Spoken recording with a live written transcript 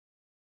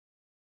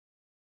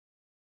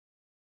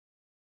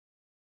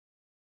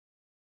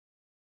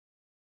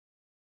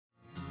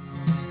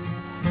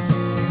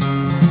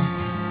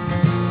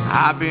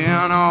I've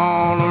been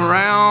all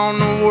around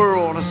the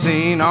world, I've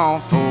seen all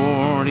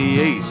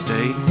 48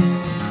 states.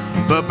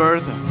 But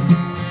Bertha,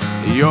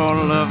 your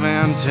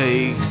loving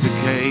takes the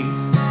cake.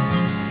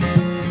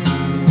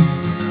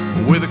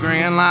 With a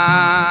grin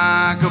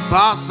like a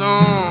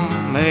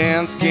possum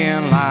and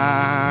skin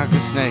like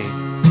a snake.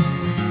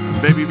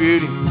 Baby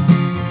beauty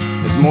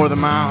is more than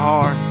my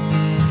heart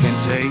can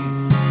take.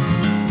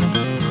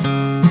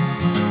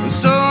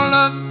 So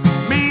love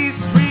me,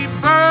 sweet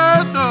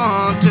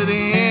Bertha, to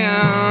the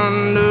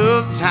end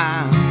of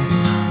time.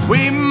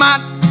 We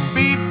might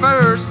be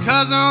first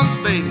cousins,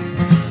 baby,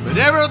 but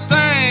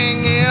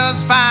everything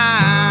is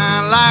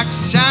fine. Like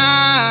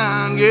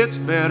shine gets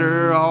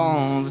better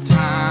all the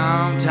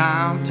time,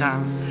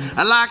 time.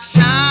 Like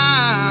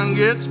shine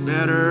gets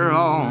better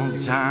all the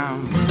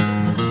time.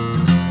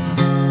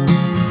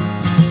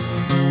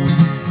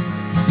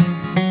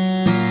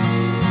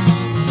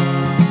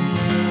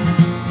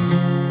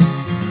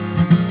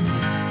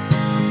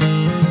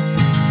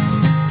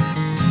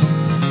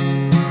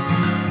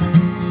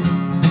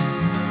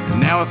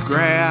 Now with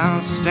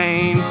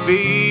grass-stained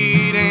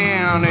feet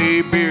and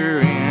a beer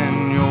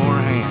in your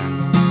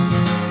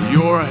hand,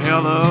 you're a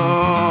hell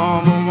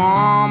of a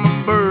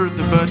woman,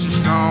 Bertha, but you're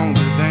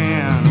stronger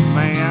than a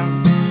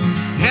man.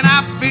 And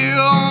I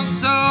feel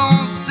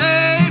so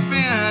safe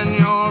in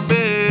your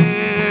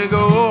big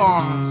old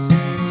arms.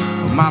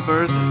 Well, my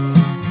Bertha,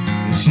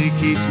 she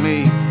keeps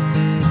me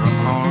from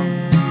harm.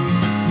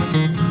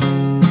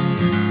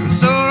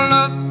 So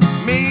love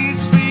me,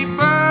 sweet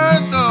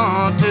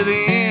Bertha, to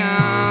the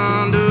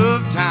end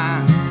of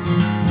time.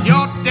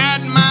 Your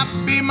dad might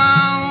be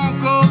my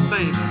uncle,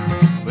 baby,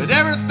 but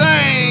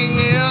everything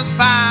is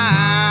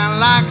fine.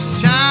 Like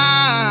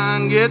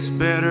shine gets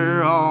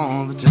better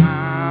all the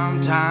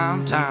time,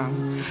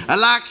 time.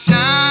 Like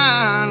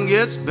shine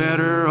gets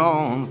better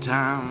all the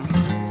time.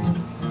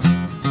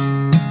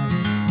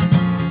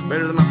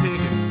 Better than my picking.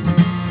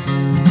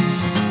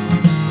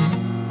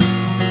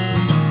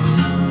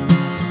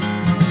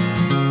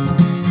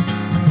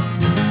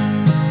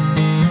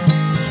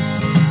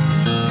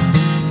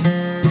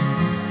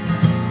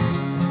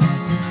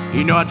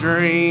 You know, I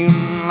dreamed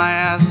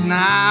last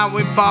night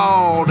we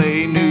bought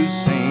a new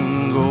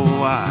single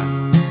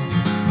wide.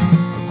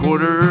 A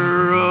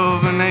quarter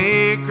of an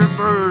acre,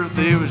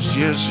 Bertha, it was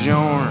just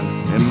yours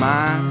and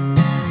mine.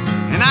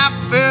 And I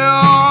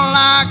felt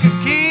like a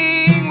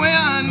king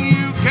when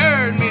you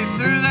carried me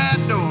through that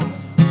door.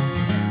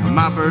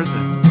 My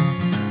Bertha,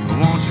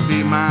 won't you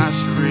be my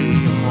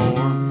Cherie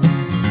more?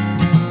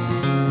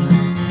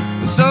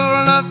 So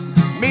love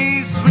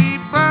me, sweet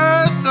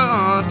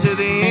Bertha, to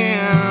the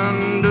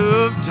end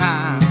of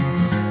time.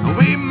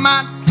 We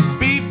might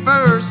be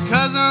first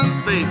cousins,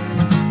 baby,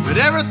 but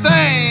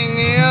everything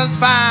is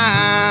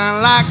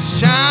fine. Like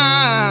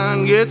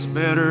shine gets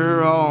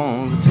better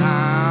all the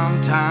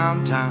time,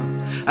 time.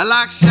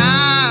 Like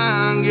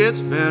shine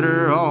gets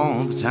better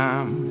all the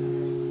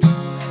time.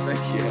 Thank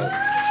you.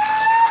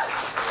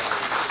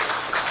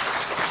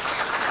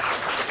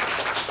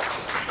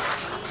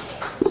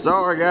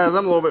 Sorry guys,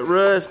 I'm a little bit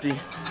rusty.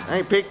 I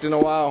ain't picked in a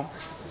while.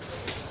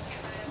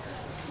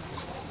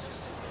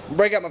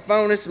 Break out my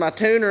phone. This is my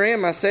tuner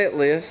and my set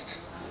list.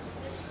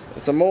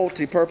 It's a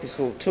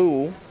multi-purposeful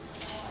tool.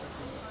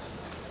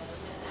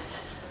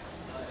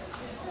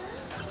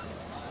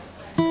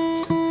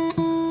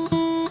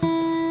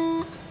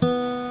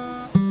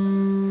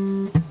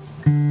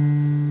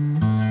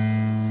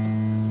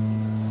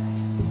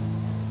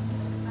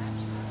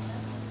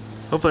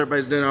 Hopefully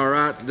everybody's doing all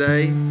right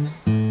today.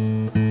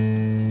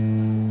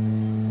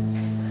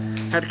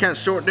 Had to kind of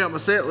shorten down my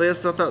set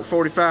list. I thought it was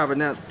 45, but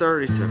now it's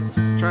 30, so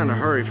I'm trying to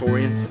hurry for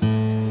you.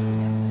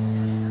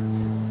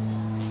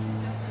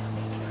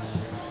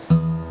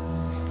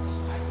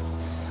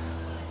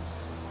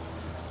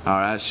 All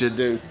right, should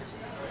do.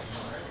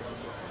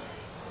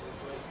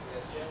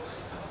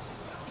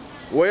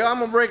 Well, I'm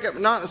gonna break up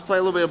monotonous, play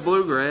a little bit of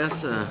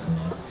bluegrass, a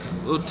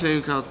little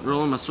tune called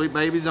 "Rolling My Sweet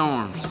Baby's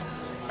Arms."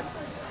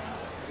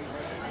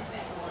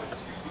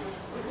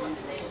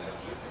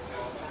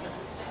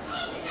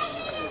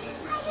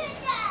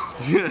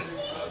 Yeah.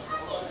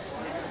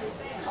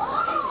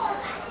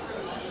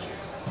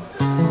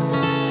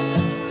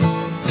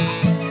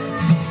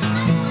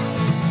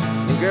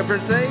 You go up here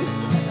and sing?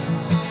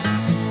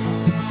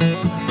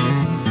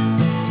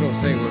 She won't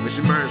sing with me,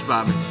 she burns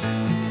by me.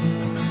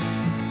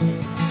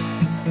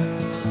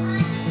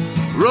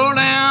 Roll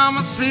down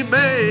my sweet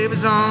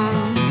baby's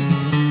arms.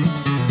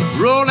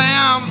 Roll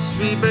down my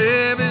sweet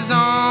baby's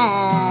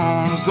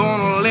arms.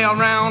 Gonna lay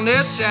around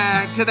this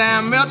shack till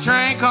that milk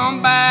train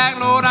come back.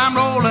 Lord, I'm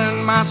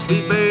rolling my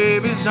sweet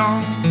baby's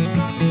arms.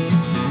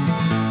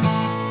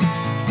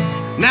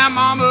 Now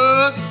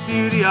mama's a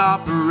beauty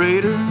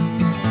operator,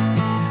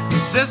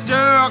 and sister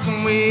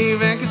can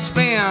weave and can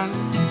spin.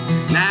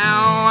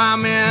 Now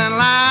I'm in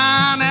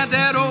line at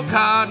that old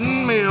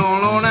cotton mill,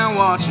 Lord, I'm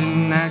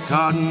watching that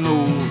cotton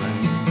rolling.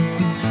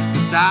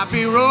 'Cause I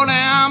be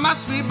rolling my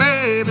sweet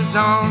baby's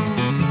arms.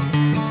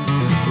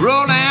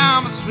 Roll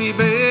down my sweet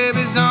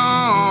baby's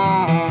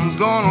arms.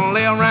 gonna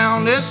lay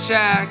around this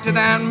shack till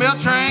that milk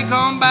train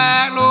come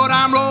back. Lord,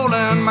 I'm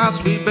rolling my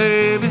sweet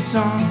baby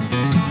song.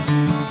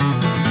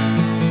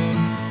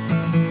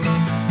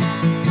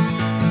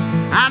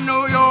 I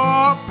know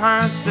your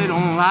parents, they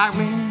don't like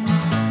me.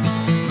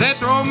 They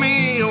throw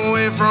me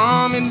away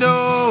from your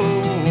door.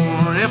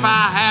 If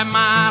I had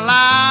my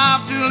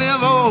life to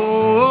live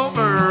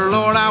over,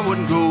 Lord, I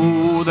wouldn't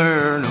go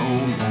there no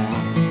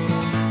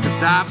more.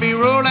 'Cause I'd be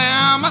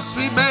rolling my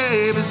sweet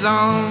baby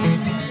song.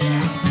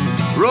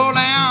 Rolling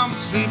my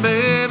sweet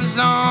baby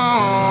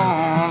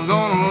song.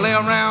 Gonna lay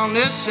around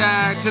this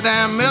shack till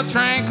that milk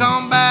train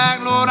come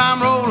back. Lord, I'm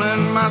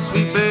rolling my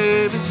sweet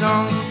baby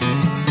song.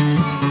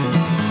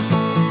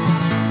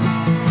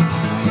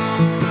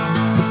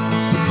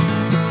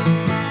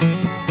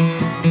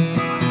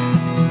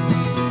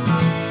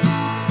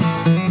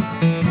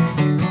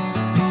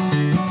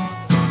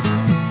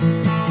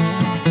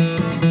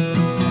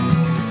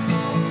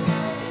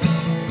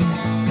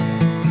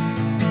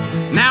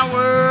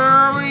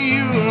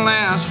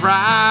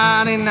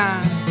 Friday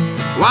night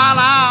while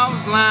I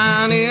was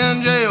lying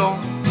in jail,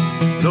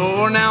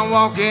 Lord, now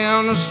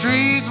walking the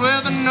streets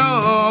with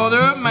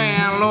another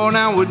man, Lord,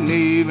 now wouldn't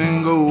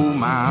even go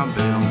my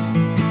bill.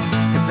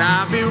 'Cause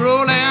I'd be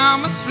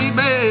rolling my sweet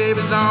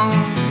baby song.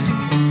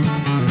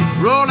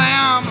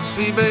 Rolling my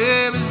sweet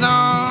baby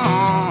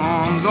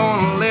song.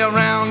 Gonna lay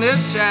around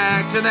this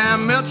shack till that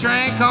milk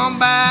train come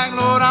back.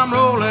 Lord, I'm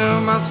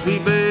rolling my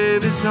sweet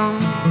baby song.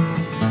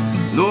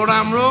 Lord,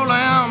 I'm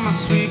rolling my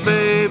sweet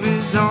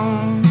baby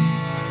song.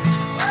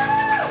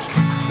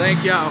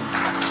 Thank y'all.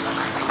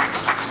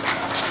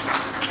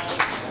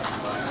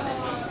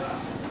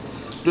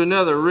 Do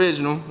another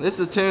original. This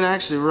is a tune I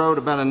actually wrote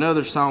about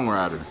another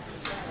songwriter.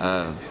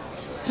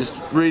 Just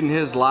reading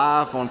his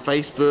life on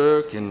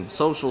Facebook and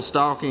social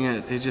stalking,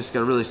 it just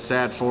got a really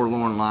sad,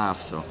 forlorn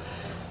life. So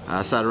I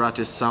decided to write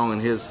this song in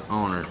his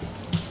honor.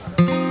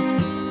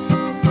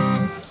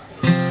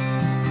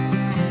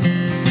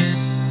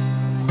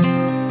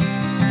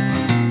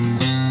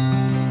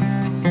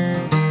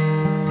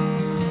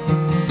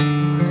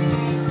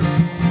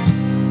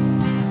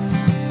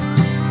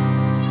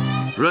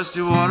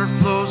 Rusty water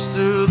flows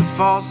through the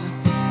faucet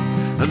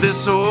of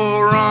this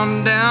old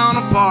run-down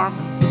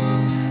apartment,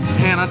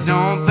 and I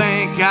don't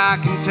think I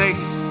can take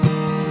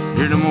it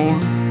here no more.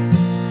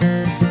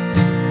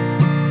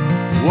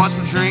 Watch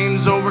my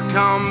dreams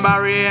overcome by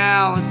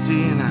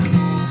reality, and I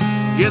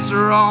guess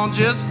they're all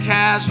just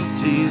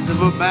casualties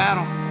of a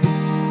battle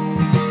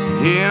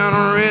in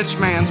a rich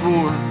man's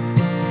war.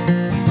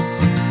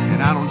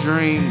 And I don't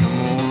dream no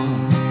more.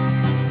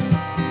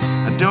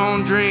 I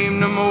don't dream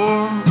no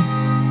more.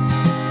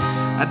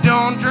 I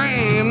don't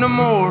dream no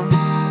more.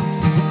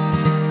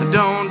 I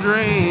don't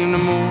dream no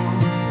more.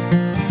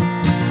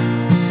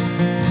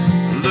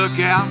 Look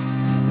out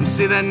and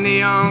see that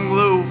neon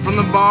glow from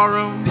the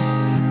barroom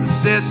that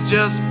sits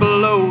just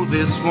below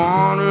this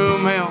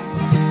one-room hell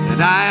that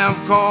I have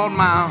called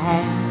my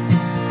home.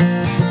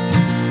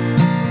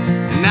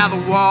 And now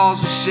the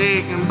walls are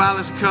shaking by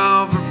this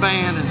cover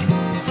band,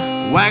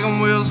 and wagon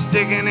wheels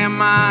sticking in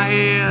my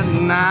head,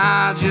 and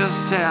I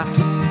just have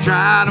to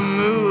try to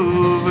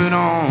move it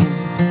on.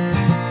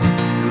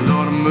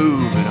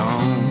 Move it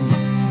on,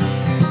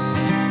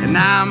 and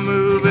I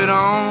move it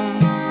on,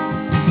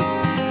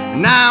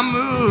 and I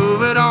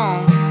move it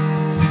on,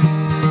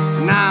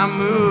 and I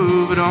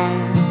move it on.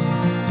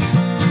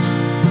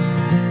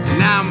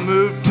 And I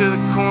moved to the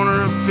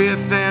corner of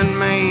 5th and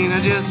Main. I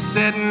just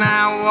sit and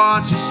I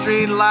watch the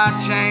street light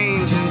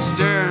change and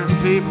stare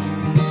at people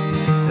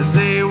as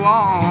they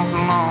walk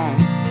along.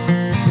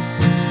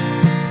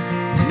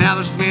 Now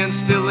there's men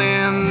still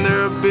in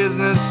their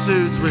business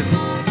suits with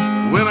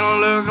women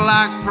look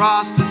like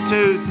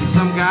prostitutes, and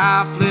some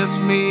guy flips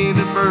me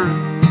the bird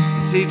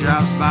as he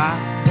drives by.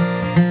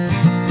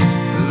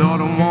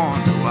 Lord, I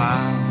wonder why,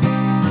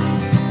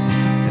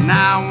 and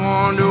I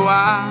wonder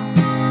why,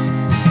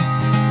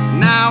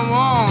 and I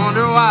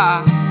wonder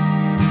why,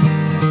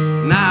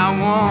 and I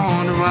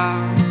wonder why.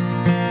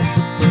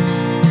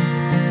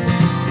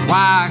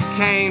 Why I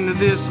came to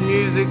this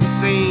music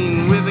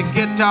scene with a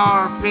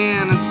guitar,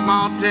 pen, and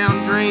small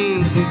town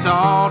dreams, and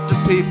thought to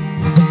people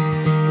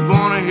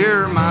wanna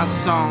hear my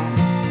song.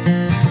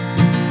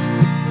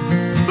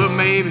 But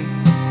maybe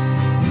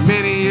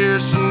many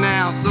years from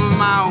now, some of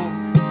my old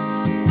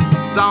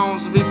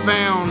songs will be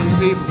found, and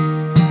people,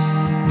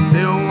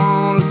 they'll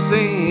wanna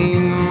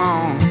sing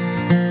along.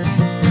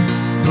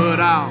 But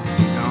I'll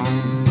be gone.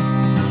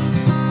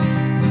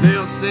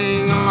 They'll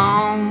sing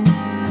along.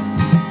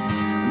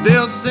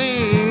 They'll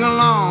sing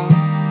along.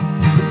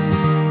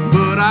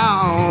 But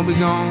I'll be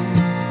gone.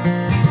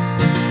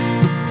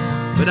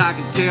 But I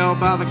can tell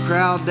by the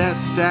crowd that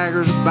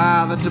staggers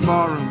by that the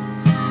barroom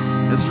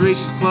has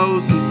reached its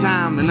closing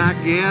time, and I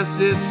guess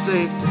it's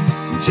safe to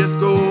just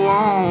go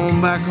on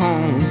back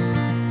home.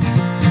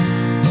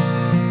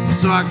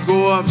 So I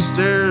go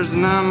upstairs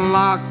and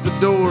unlock the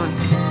door,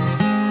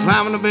 and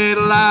climbing the bed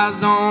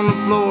lies on the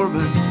floor.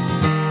 But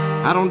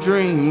I don't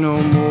dream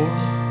no more,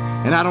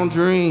 and I don't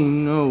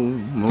dream no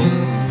more.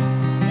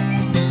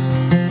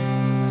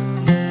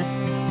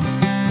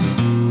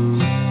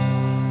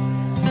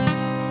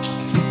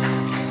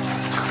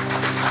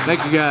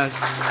 Thank you, guys.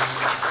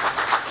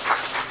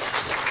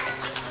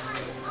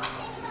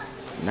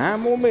 9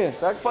 more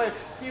minutes. I can play a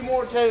few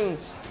more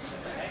tunes.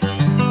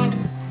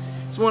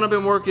 It's one I've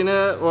been working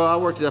up. Well, I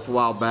worked it up a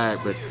while back,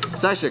 but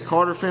it's actually a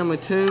Carter family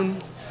tune.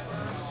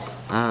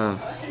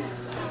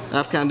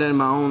 I've kind of done it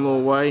my own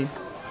little way.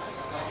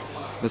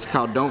 It's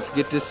called Don't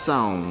Forget This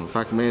Song. If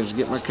I can manage to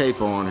get my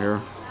capo on here.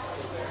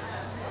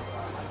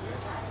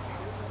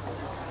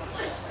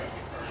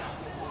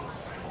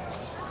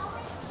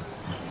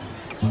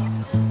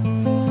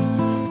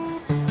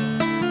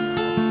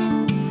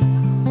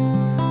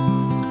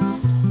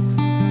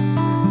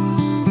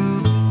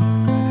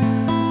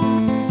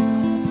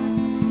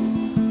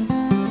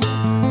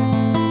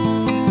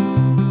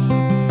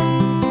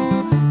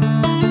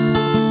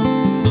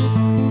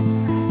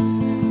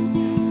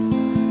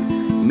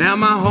 Now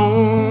my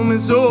home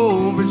is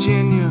old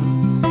Virginia,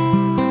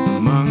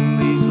 among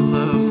these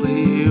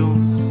lovely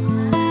hills.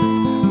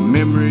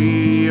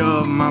 Memory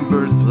of my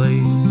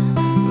birthplace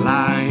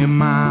lie in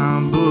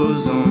my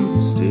bosom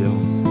still.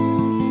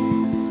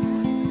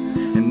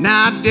 And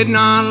I did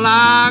not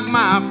like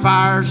my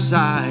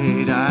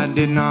fireside, I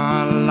did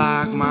not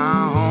like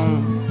my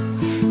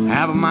home.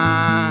 Have a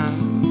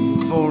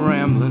mind for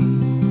rambling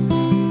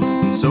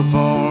so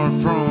far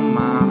from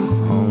my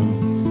home.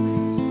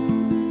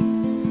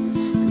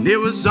 And it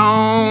was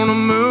on a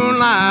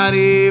moonlight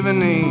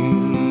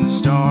evening, the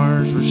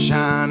stars were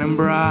shining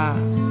bright,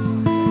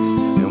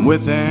 and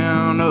with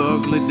an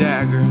ugly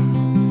dagger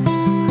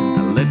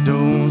I let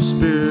those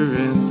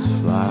spirits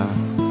fly.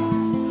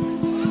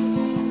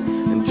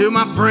 And to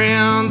my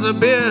friends I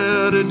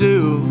bid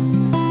adieu,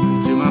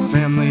 and to my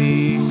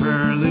family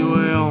fairly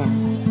well.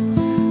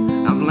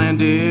 I've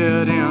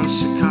landed in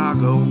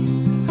Chicago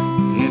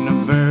in the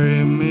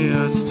very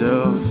midst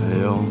of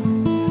hell.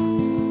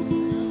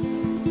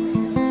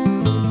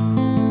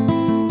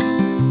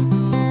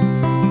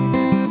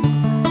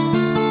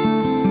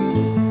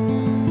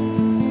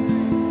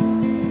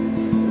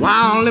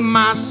 While in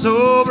my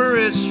sober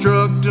it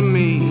struck to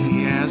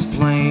me as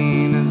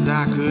plain as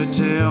I could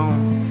tell,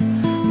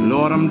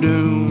 Lord, I'm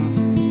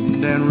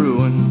doomed and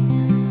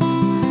ruined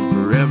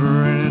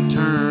forever in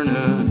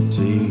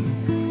eternity.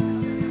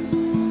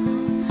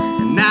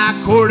 And I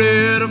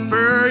courted a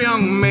fair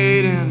young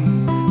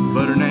maiden,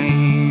 but her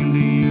name to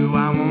you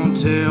I won't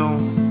tell.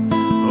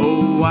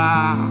 Oh,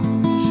 why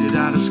should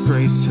I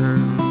disgrace her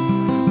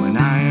when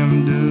I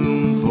am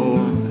doomed for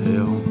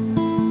hell?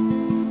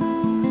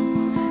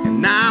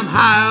 And I'm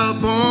high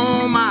up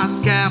on my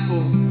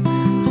scaffold,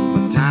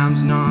 my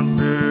time's not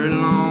very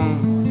long.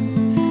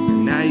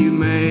 And now you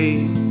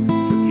may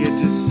forget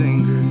this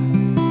singer,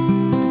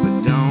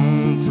 but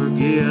don't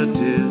forget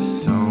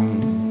this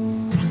song.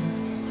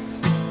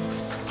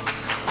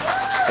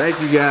 Thank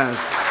you, guys.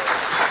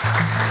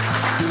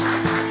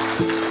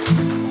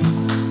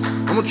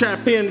 I'm gonna try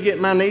to pin to get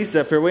my niece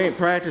up here. We ain't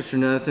practiced or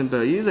nothing,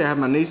 but usually I have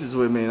my nieces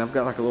with me and I've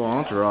got like a little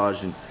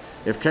entourage. And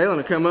if Kaylin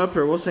will come up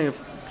here, we'll sing a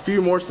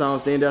few more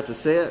songs to end out the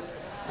set.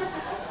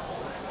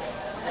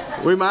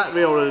 We might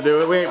be able to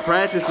do it. We ain't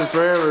practicing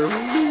forever.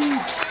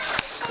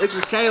 This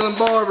is Kaylin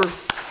Barber.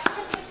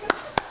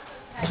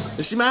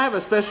 And she might have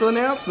a special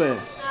announcement.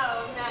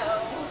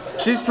 No.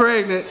 She's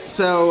pregnant,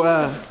 so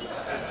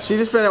she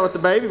just found out what the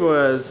baby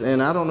was,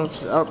 and I don't know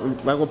if am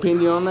I gonna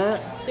pin you on that?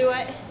 Do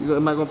what?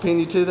 Am I gonna pin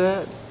you to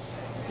that?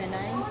 The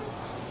name?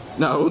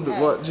 No,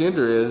 what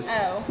gender is.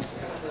 Oh.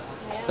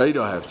 No, you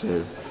don't have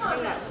to.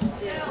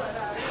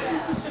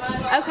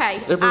 Okay.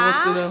 Everybody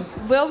wants to know?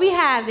 We'll be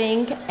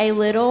having a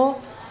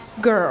little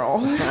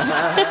girl.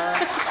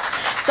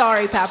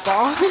 Sorry,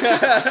 Papa.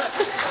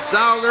 It's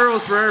all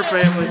girls for her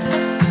family.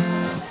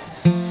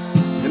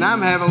 And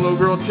I'm having a little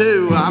girl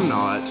too. Well, I'm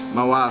not.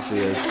 My wife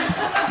is.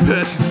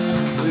 But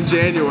in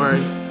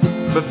January.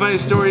 But funny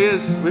story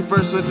is, we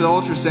first went to the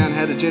ultrasound and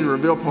had a gender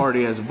reveal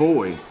party as a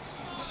boy.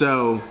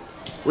 So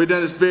we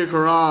done this big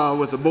hurrah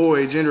with a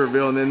boy gender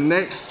reveal, and then the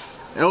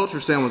next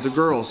ultrasound was a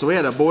girl. So we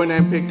had a boy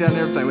name picked out and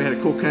everything. We had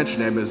a cool country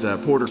name as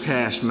Porter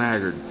Cash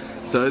Maggard.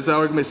 So it's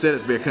always been set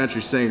up to be a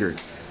country singer.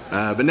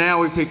 But now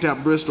we've picked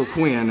out Bristol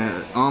Quinn,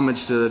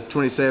 homage to the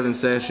 27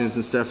 sessions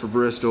and stuff for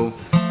Bristol,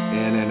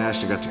 and then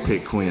Ashley got to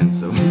pick Quinn.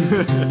 So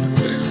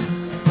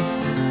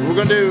we're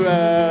gonna do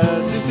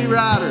CC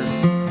Rider.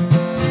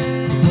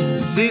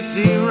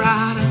 CC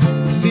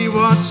Rider, see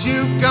what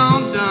you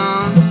gone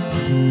done.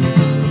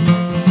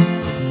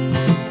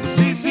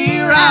 CC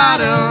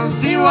Rider,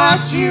 see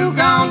what you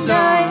gone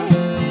done.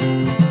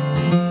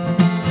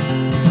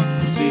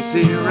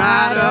 CC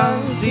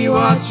Rider, see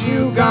what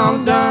you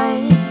gone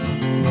done.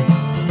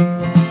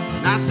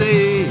 And I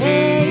say,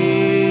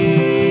 hey,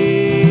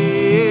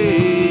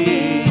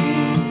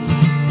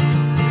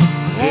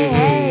 hey,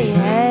 hey,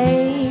 hey.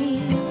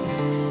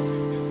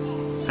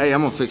 Hey,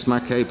 I'm gonna fix my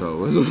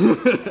capo.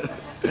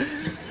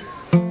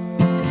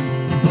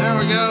 There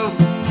we go.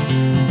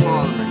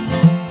 Follow me.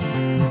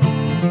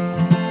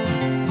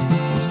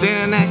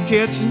 Stand in that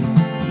kitchen,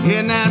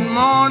 in that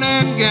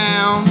morning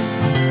gown.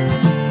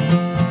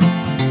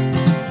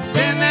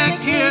 Stand in that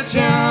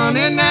kitchen,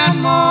 in that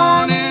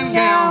morning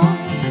gown.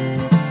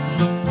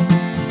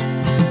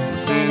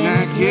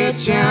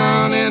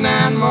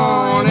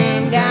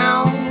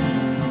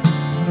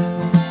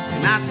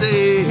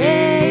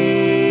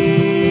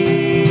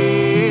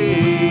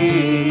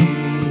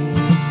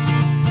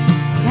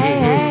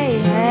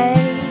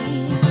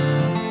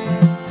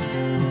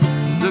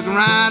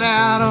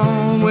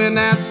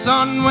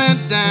 sun went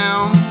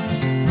down.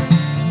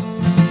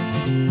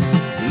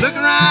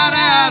 Looking right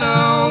at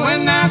her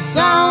when that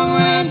sun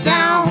went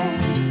down.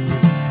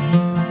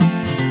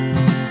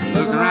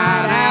 Looking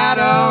right at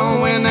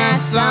her when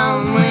that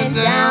sun went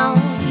down.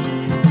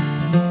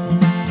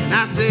 And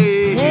I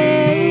say,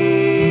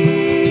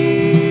 hey,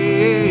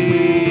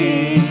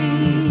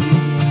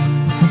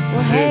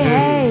 well,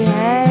 hey,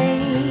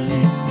 hey.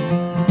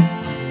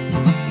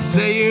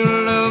 Say you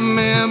love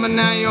me, but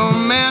now your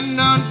man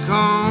done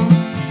come.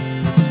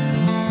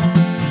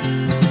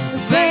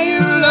 Say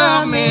you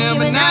love me,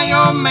 but now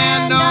your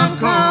man done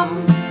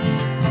come.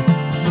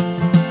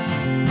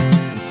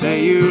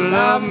 Say you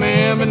love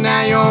me, but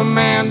now your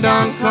man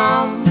done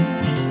come.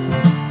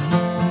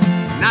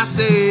 And I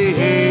say,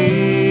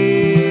 hey,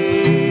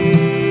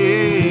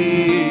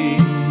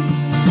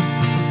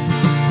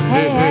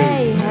 Hey,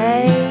 hey,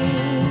 hey.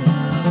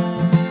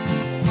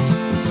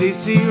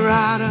 CC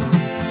Rider,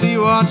 see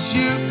what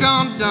you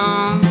gone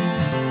done.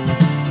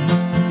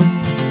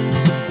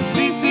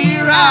 CC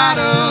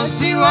Rider,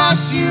 see what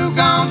you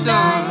gone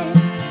done.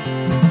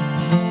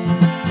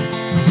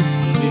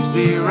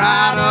 CC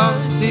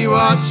Rider, see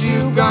what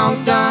you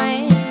gone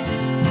done.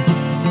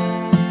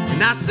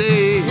 And I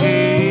say,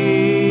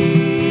 hey,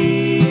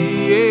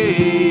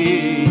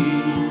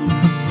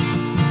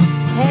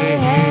 Hey,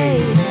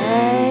 hey,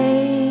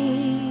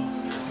 hey.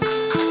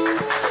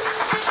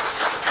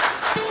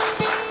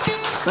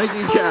 Thank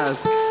you guys.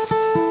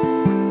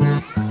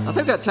 I think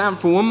I got time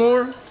for one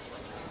more.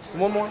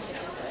 One more?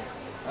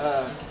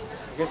 I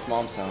guess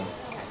Mom's song.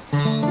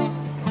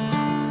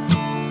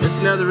 This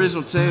is another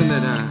original tune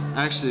that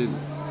actually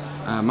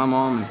my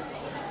mom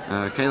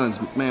and Kaylin's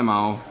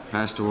mama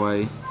passed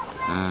away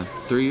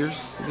 3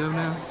 years ago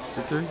now. Is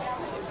it 3?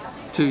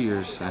 2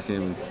 years, I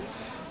can't even.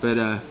 But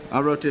I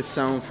wrote this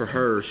song for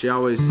her. She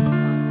always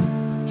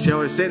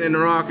sitting in the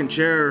rocking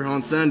chair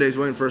on Sundays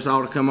waiting for us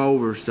all to come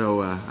over.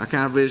 So I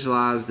kind of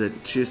visualized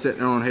that she was sitting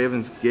there on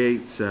Heaven's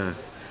Gates,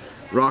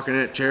 rocking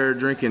that chair,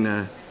 drinking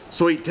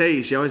sweet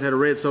tea. She always had a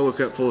red solo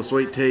cup full of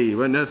sweet tea. It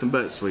wasn't nothing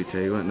but sweet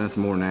tea. It wasn't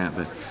nothing more than that.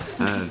 But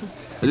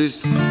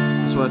that's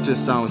what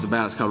this song was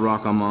about. It's called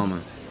Rock on Mama.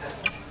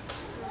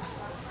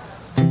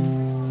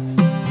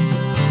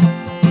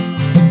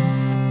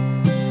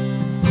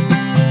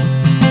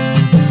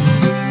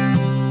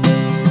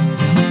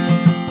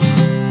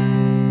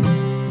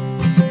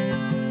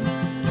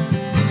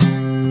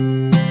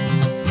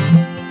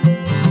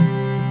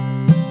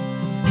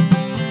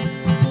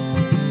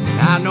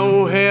 I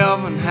know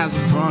heaven has a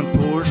front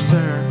porch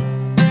there,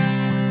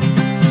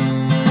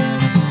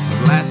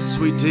 a glass of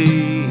sweet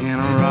tea and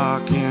a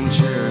rocking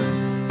chair.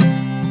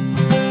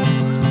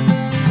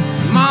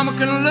 So Mama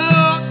can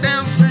look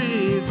down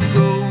streets of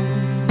gold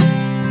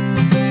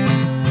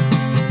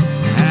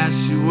as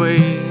she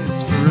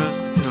waits for us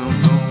to come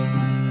home.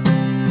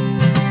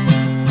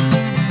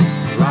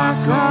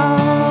 Rock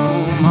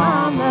on,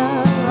 Mama,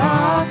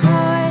 rock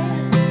on.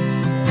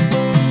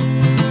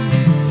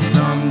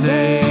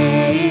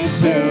 Someday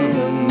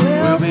soon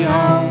we'll be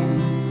home.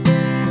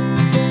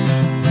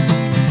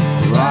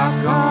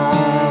 Rock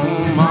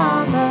on,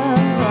 Mama,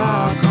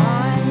 rock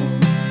on.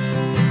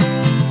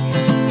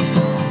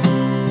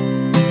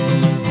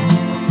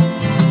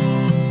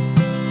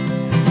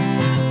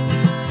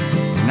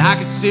 And I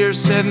could see her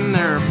sitting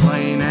there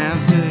plain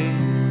as day.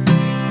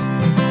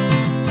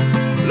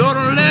 Lord,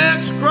 her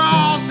legs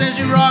crossed and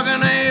she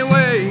rocking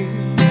away.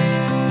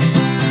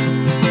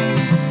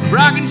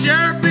 Rocking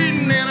chair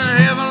beating in a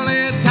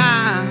heavenly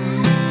time.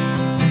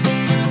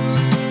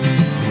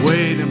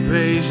 Waiting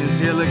patient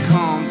till it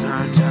comes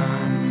our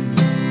time.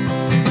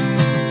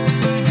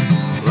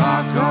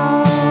 Rock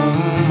on,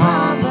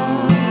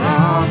 Mama,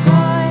 rock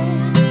on.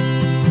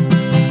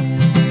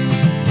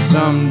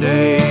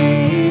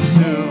 Someday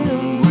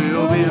soon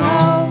we'll be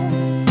home.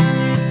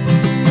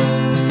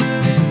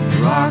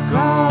 Rock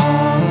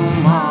on,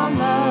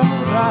 Mama,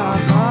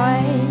 rock on.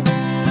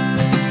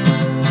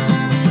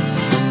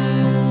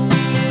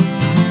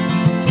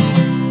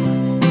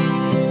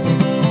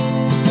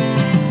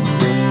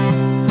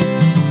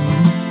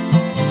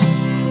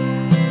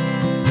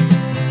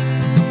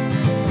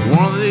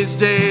 One of these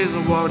days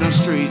I'll walk down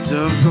streets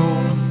of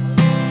gold.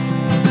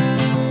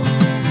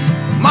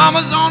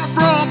 Mama's on the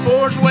front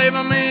porch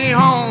waving me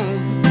home.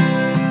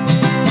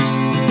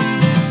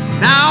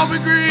 Now I'll be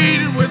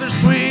greeted with her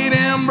sweet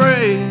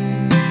embrace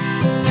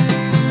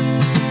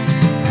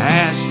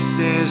as she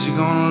says you're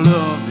gonna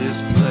love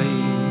this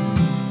place.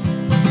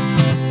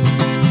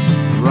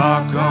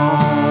 Rock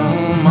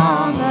on,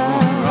 Mama,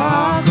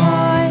 rock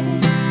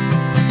on.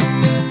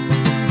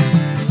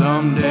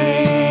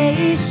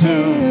 Someday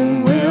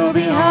soon we'll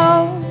be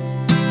home.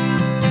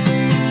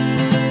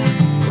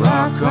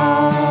 Rock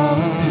on,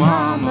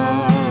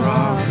 Mama,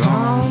 rock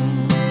on.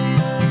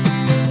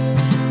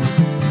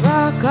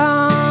 Rock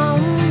on,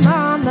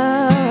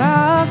 Mama,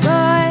 rock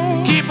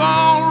on. Keep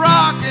on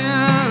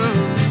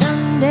rocking.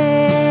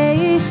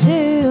 Someday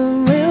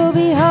soon we'll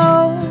be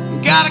home.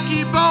 Gotta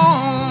keep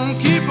on,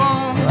 keep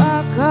on.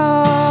 Rock on.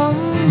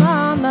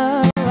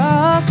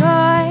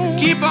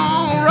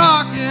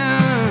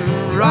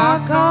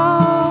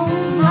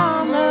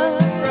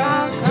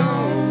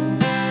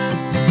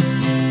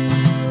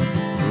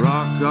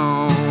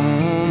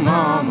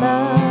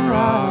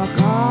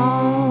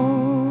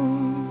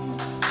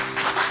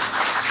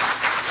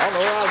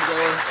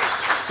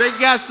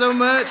 guys so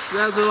much.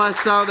 That was the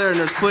last song there, and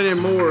there's plenty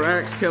more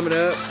acts coming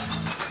up.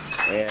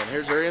 And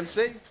here's our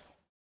MC.